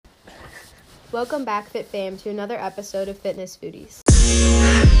Welcome back, Fit Fam, to another episode of Fitness Foodies.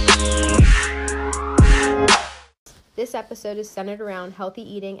 This episode is centered around healthy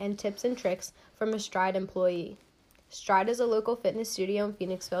eating and tips and tricks from a Stride employee. Stride is a local fitness studio in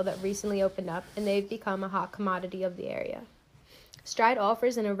Phoenixville that recently opened up, and they've become a hot commodity of the area. Stride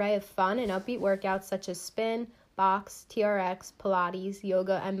offers an array of fun and upbeat workouts such as spin, box, TRX, Pilates,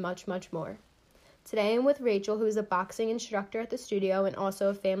 yoga, and much, much more. Today I'm with Rachel, who is a boxing instructor at the studio and also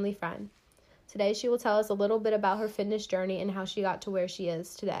a family friend. Today she will tell us a little bit about her fitness journey and how she got to where she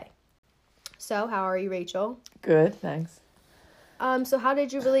is today. So, how are you, Rachel? Good, thanks. So how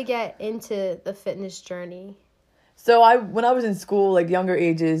did you really get into the fitness journey? So when I was in school, like younger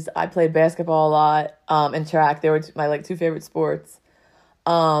ages, I played basketball a lot, and track. They were my two favorite sports.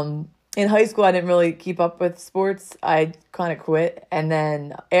 In high school, I didn't really keep up with sports. I kind of quit. And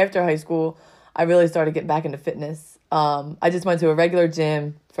then after high school, I really started getting back into fitness. I just went to a regular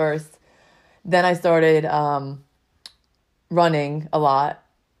gym first. Then I started running a lot,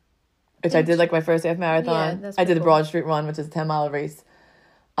 which I did like my first half marathon. Yeah, I did the Broad Street Run, which is a 10-mile race.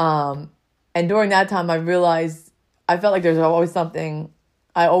 And during that time, I realized I felt like there's always something.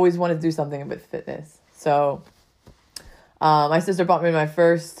 I always wanted to do something with fitness. So my sister brought me to my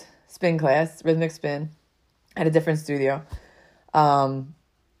first spin class, rhythmic spin, at a different studio. And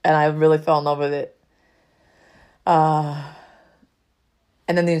I really fell in love with it.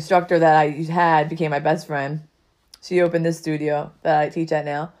 And then the instructor that I had became my best friend. She opened this studio that I teach at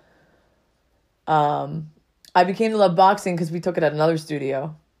now. I became to love boxing because we took it at another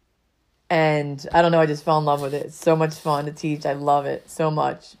studio. And I don't know, I just fell in love with it. It's so much fun to teach. I love it so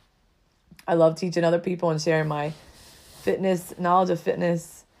much. I love teaching other people and sharing my knowledge of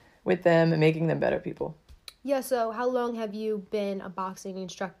fitness with them and making them better people. Yeah, so how long have you been a boxing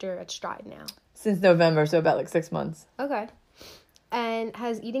instructor at Stride now? Since November, so about 6 months. Okay. And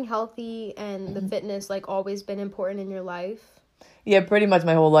has eating healthy and the fitness always been important in your life? Yeah, pretty much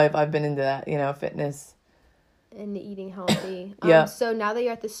my whole life I've been into that, fitness. And eating healthy. Yeah. So now that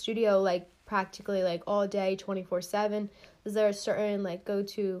you're at the studio, practically all day, 24/7, is there a certain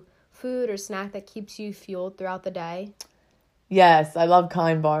go-to food or snack that keeps you fueled throughout the day? Yes, I love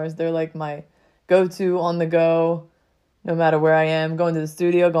Kind bars. They're my go-to on the go, no matter where I am. Going to the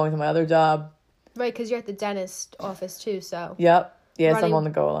studio, going to my other job. Right, because you're at the dentist office too, so. Yep. Yes, running I'm on the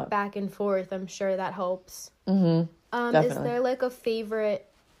go a lot. Back and forth, I'm sure that helps. Mm-hmm. Definitely. Is there a favorite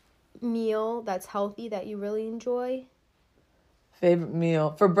meal that's healthy that you really enjoy? Favorite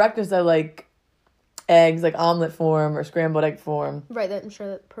meal? For breakfast, I like eggs, omelet form or scrambled egg form. Right, I'm sure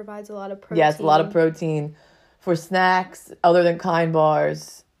that provides a lot of protein. Yes, a lot of protein. For snacks, other than Kind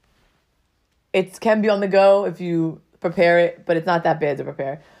bars, it can be on the go if you prepare it, but it's not that bad to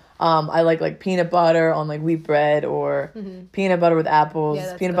prepare. I like peanut butter on wheat bread or peanut butter with apples,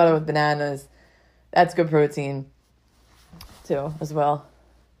 peanut butter with bananas. That's good protein too, as well.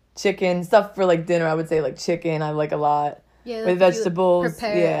 Chicken, stuff for dinner, I would say chicken I like a lot. Yeah, with vegetables,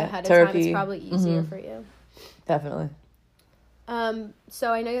 prepare ahead of turkey. Time, it's probably easier for you. Definitely.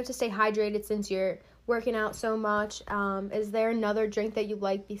 So I know you have to stay hydrated since you're working out so much. Is there another drink that you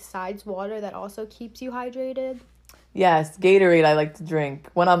like besides water that also keeps you hydrated? Yes, Gatorade I like to drink.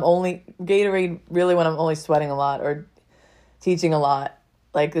 Gatorade really when I'm only sweating a lot or teaching a lot.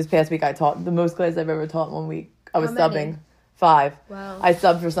 This past week I taught the most class I've ever taught 1 week. I was subbing 5. Wow. I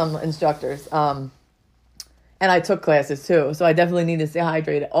subbed for some instructors. And I took classes too, so I definitely need to stay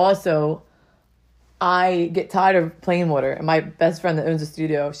hydrated. Also, I get tired of plain water. And my best friend that owns a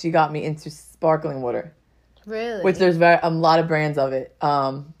studio, she got me into sparkling water. Really? Which there's a lot of brands of it.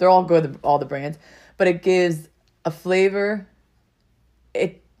 They're all good, all the brands. But it gives a flavor.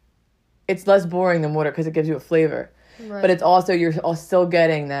 It's less boring than water because it gives you a flavor. Right. But it's also, you're still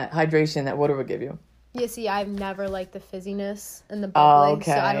getting that hydration that water would give you. Yeah, see, I've never liked the fizziness and the bubbling,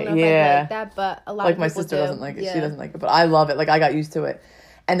 okay. So I don't know if I like that, but a lot of people my sister do. doesn't like it. Yeah. She doesn't like it, but I love it. I got used to it.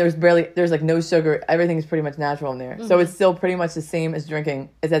 And there's no sugar. Everything is pretty much natural in there. So it's still pretty much the same as drinking.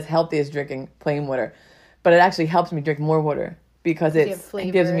 It's as healthy as drinking plain water. But it actually helps me drink more water because it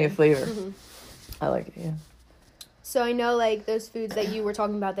gives me a flavor. I like it, yeah. So I know, those foods that you were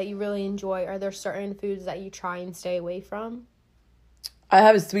talking about that you really enjoy, are there certain foods that you try and stay away from? I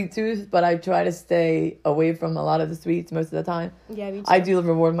have a sweet tooth, but I try to stay away from a lot of the sweets most of the time. Yeah, me too. I do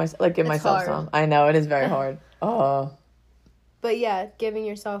reward myself, give myself hard. some. I know, it is very hard. Oh. But yeah, giving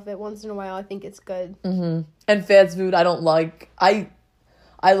yourself it once in a while, I think it's good. Mm-hmm. And fast food, I don't like. I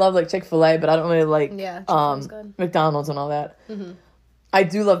love Chick-fil-A, but I don't really like good. McDonald's and all that. Mm-hmm. I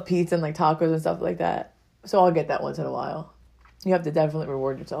do love pizza and tacos and stuff like that. So I'll get that once in a while. You have to definitely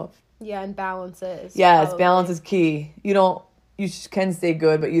reward yourself. Yeah, and balance it. Yes, balance is key. You can stay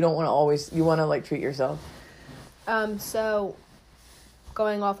good, but you don't want to always, you want to like treat yourself. So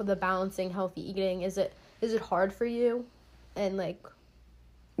going off of the balancing healthy eating, is it hard for you? And like,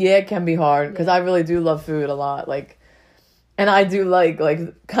 yeah, it can be hard because I really do love food a lot. Like, and I do like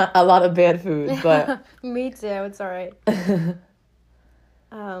a lot of bad food, but me too. It's all right.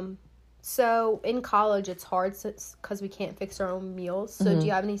 So in college, it's hard because we can't fix our own meals. So do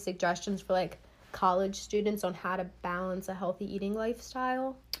you have any suggestions for like college students on how to balance a healthy eating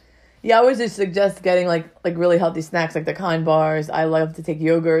lifestyle? Yeah, I always just suggest getting like really healthy snacks, like the Kind bars. I love to take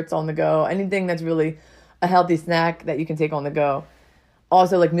yogurts on the go. Anything that's really a healthy snack that you can take on the go.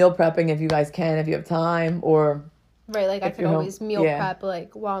 Also, like meal prepping if you guys can, if you have time, or right, like I could always meal prep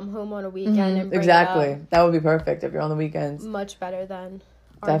like while I'm home on a weekend and bring exactly. it up. That would be perfect if you're on the weekends. Much better than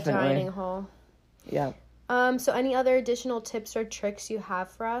our Definitely. dining hall. Yeah. So any other additional tips or tricks you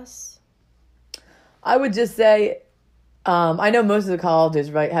have for us? I would just say, I know most of the colleges,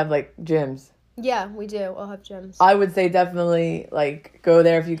 right, have like gyms. Yeah, we do. All have gyms. I would say definitely like go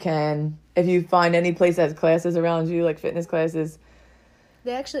there if you can. If you find any place that has classes around you, like fitness classes.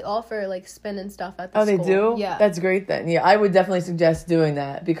 They actually offer like spin and stuff at the school. Oh, they do? Yeah. That's great then. Yeah, I would definitely suggest doing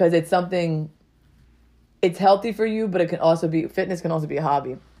that because it's something, it's healthy for you, but fitness can also be a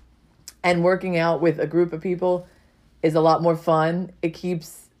hobby. And working out with a group of people is a lot more fun. It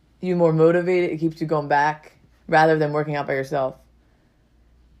keeps you more motivated. It keeps you going back rather than working out by yourself.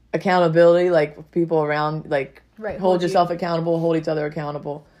 Accountability, like people around, like hold yourself accountable, hold each other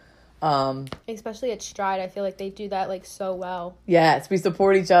accountable. Especially at Stride, I feel like they do that like so well. Yes, we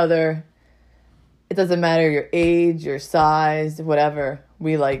support each other. It doesn't matter your age, your size, whatever.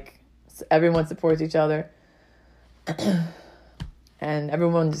 Everyone supports each other. And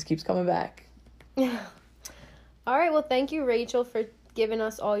everyone just keeps coming back. All right. Well, thank you, Rachel, for giving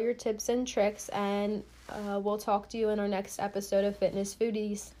us all your tips and tricks. And we'll talk to you in our next episode of Fitness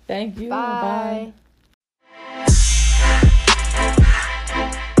Foodies. Thank you. Bye. Bye.